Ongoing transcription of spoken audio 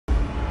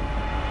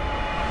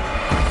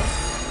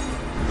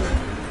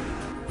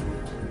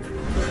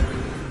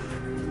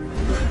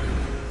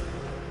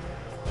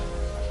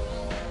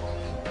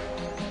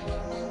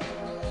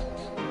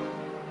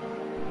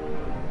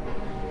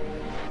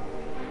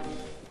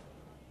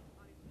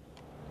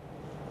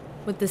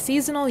With the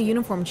seasonal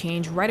uniform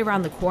change right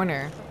around the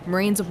corner,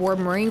 Marines aboard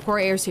Marine Corps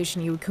Air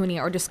Station Iwakuni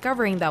are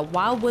discovering that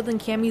while woodland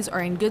camis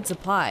are in good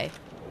supply,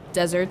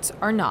 deserts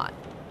are not.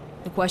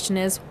 The question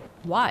is,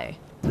 why?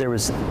 There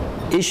was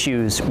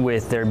issues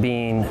with there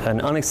being an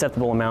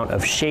unacceptable amount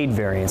of shade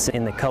variance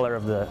in the color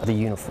of the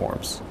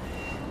uniforms.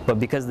 But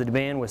because the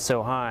demand was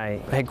so high,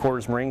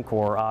 Headquarters Marine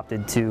Corps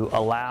opted to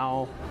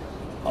allow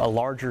a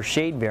larger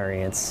shade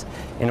variance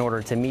in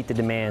order to meet the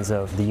demands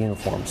of the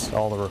uniforms,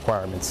 all the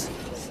requirements.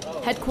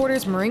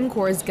 Headquarters Marine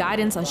Corps'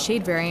 guidance on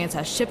shade variance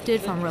has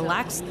shifted from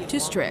relaxed to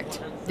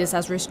strict. This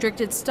has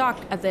restricted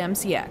stock at the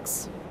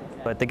MCX.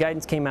 But the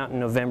guidance came out in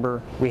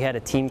November. We had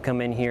a team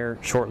come in here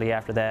shortly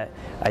after that,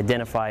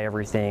 identify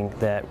everything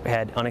that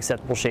had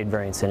unacceptable shade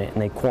variance in it, and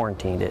they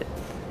quarantined it.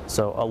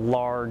 So a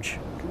large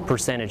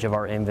percentage of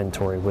our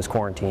inventory was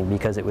quarantined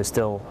because it was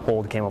still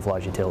old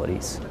camouflage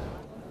utilities.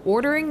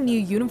 Ordering new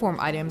uniform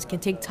items can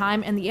take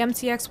time, and the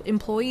MCX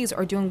employees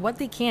are doing what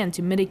they can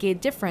to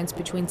mitigate difference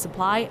between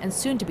supply and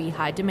soon-to-be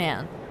high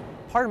demand.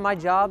 Part of my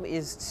job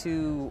is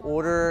to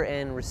order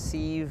and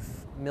receive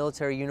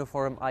military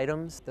uniform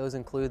items. Those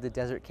include the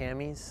desert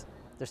camis.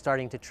 They're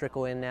starting to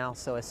trickle in now,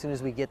 so as soon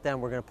as we get them,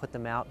 we're going to put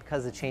them out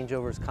because the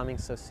changeover is coming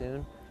so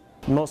soon.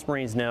 Most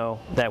Marines know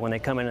that when they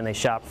come in and they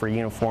shop for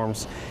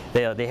uniforms,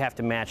 they have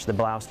to match the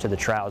blouse to the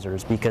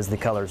trousers because the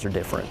colors are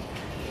different.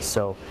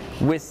 So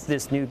with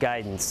this new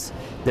guidance,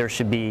 there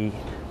should be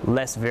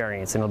less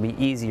variance and it'll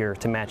be easier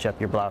to match up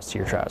your blouse to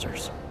your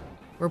trousers.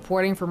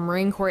 Reporting from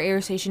Marine Corps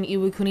Air Station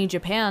Iwakuni,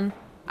 Japan,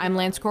 I'm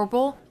Lance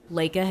Corporal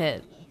Laiqa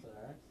Hitt.